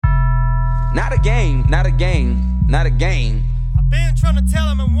Not a game, not a game, not a game. I've been trying to tell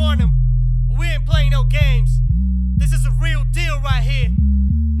him and warn him, but we ain't playing no games. This is a real deal right here.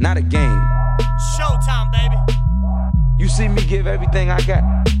 Not a game. Showtime, baby. You see me give everything I got.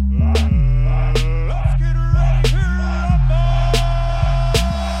 Let's get ready to rumble.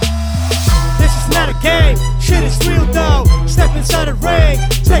 This is not a game, shit is real though. Step inside the ring,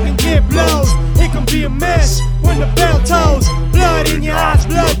 take and get blows. It can be a mess when the bell tolls. Blood in your eyes,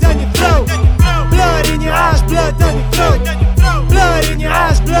 blood down your throat. Blood in your eyes, blood down your throat. Blood in your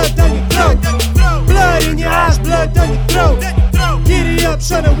eyes, blood down your throat. Blood in your eyes, blood down your throat. Giddy up,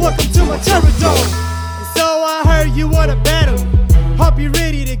 son, and welcome to my territory. And so I heard you wanna battle. Hope you're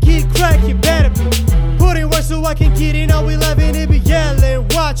ready to get cracked, you better be. Put in work so I can get in all 11 and be yelling,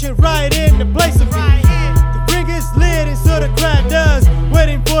 watching right in the place of it. The ring is lit and so the crowd does.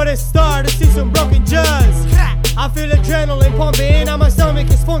 Waiting for the star to see some broken jaws. I feel adrenaline pumping, now my stomach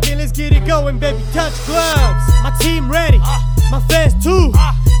is funky. Let's get it going, baby, touch gloves. My team ready, my fans too.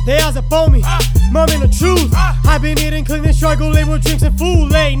 They eyes upon me, mumming the truth. I've been eating clean and struggling with drinks and food.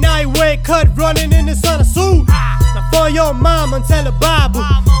 Late night wake cut, running in the sun of suit. Now for your mom and tell the Bible,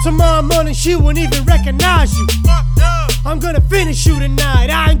 tomorrow morning she won't even recognize you. I'm gonna finish you tonight.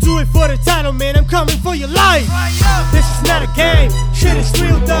 I ain't do it for the title, man, I'm coming for your life. This is not a game, shit is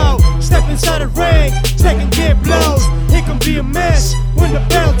real though. Step inside the ring, take and get blows. It can be a mess when the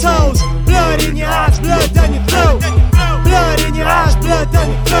bell tolls. Blood in your eyes, blood down your throat. Blood in your eyes, blood down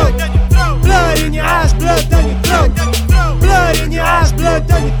your throat. Blood in your eyes, blood down your throat. Blood in your eyes, blood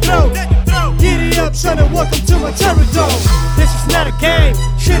down your throat. Giddy up, son, and welcome to my territory. This is not a game,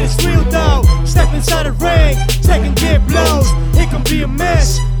 shit is real though. Step inside the ring, take and get blows. It can be a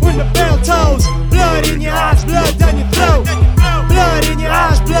mess when the bell tolls. Blood in your eyes, blood down your throat. Blood in your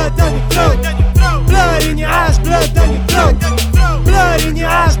eyes, blood down your throat. Blood in your eyes, blood down your throat. Blood in your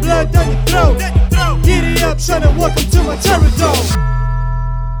eyes, blood down your throat. Giddy up, son, and welcome to my territory.